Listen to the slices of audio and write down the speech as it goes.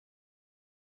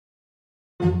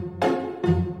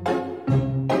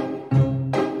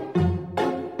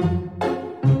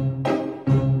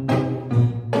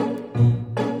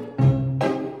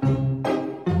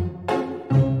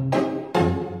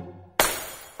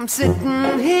I'm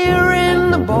sitting here in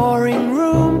the boring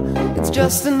room. It's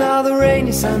just another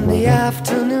rainy Sunday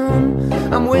afternoon.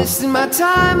 I'm wasting my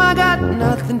time, I got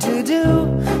nothing to do.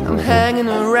 I'm hanging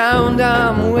around,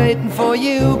 I'm waiting for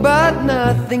you, but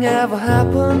nothing ever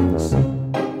happens.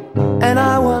 And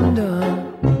I wonder,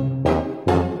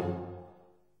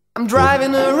 I'm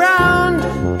driving around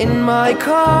in my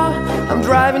car. I'm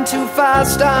driving too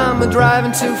fast, I'm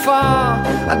driving too far.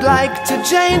 I'd like to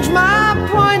change my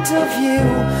point of view.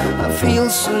 I feel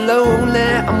so lonely,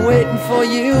 I'm waiting for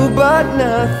you, but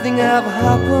nothing ever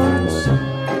happens.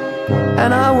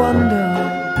 And I wonder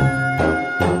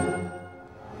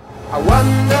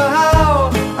how,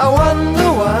 I wonder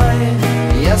why.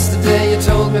 Yesterday you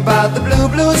told me about the blue,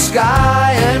 blue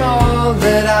sky, and all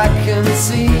that I can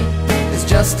see is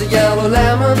just a yellow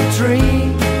lemon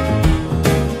tree.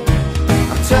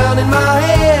 I'm turning my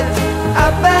head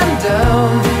up and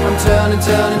down. I'm turning,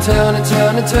 turning, turning,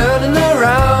 turning, turning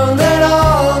around, and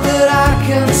all that I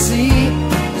can see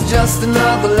is just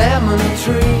another lemon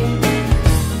tree.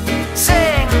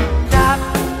 Sing da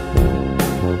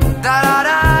da da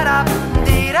da da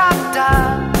dee da da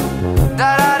da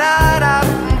da da da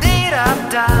dee da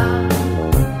da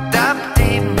da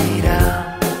dee dee da.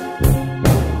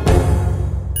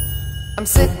 I'm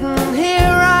sitting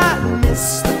here, I miss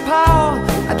the power.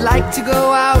 I'd like to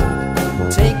go out,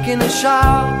 taking a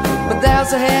shower, but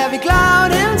there's a heavy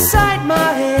cloud inside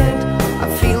my head. I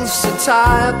feel so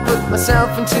tired, put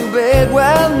myself into bed.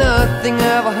 Well, nothing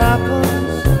ever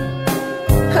happens,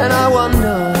 and I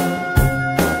wonder.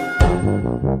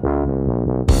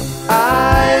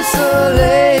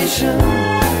 Isolation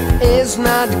is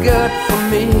not good for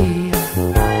me.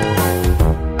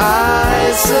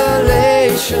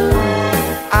 Isolation,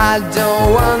 I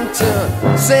don't want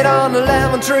to sit on a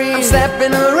lemon tree. I'm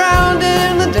stepping around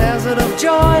in the desert of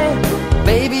joy.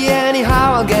 Maybe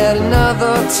anyhow I'll get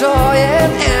another toy,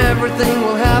 and everything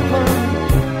will happen.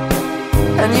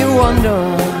 And you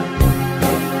wonder,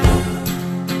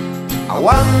 I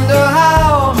wonder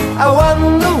how, I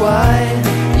wonder why.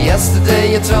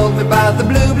 Yesterday you told me about the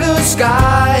blue, blue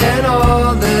sky, and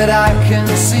all that I can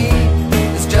see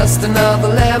is just another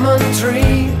lemon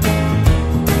tree.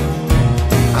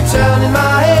 I'm turning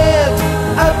my head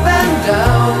up and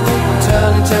down. I'm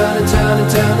turning, turning, turning,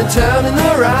 turning, turning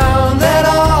around, and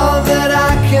all that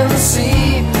I can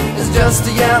see is just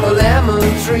a yellow lemon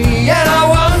tree. And I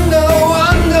wonder,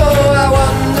 wonder, I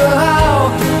wonder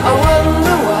how, I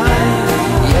wonder why.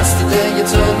 Yesterday you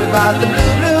told me about the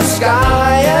blue, blue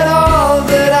sky, and all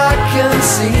that I can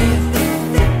see,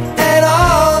 and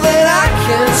all that I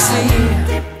can see,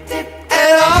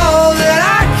 and all that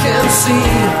I can see,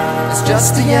 it's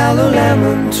just a yellow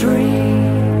lemon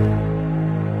tree.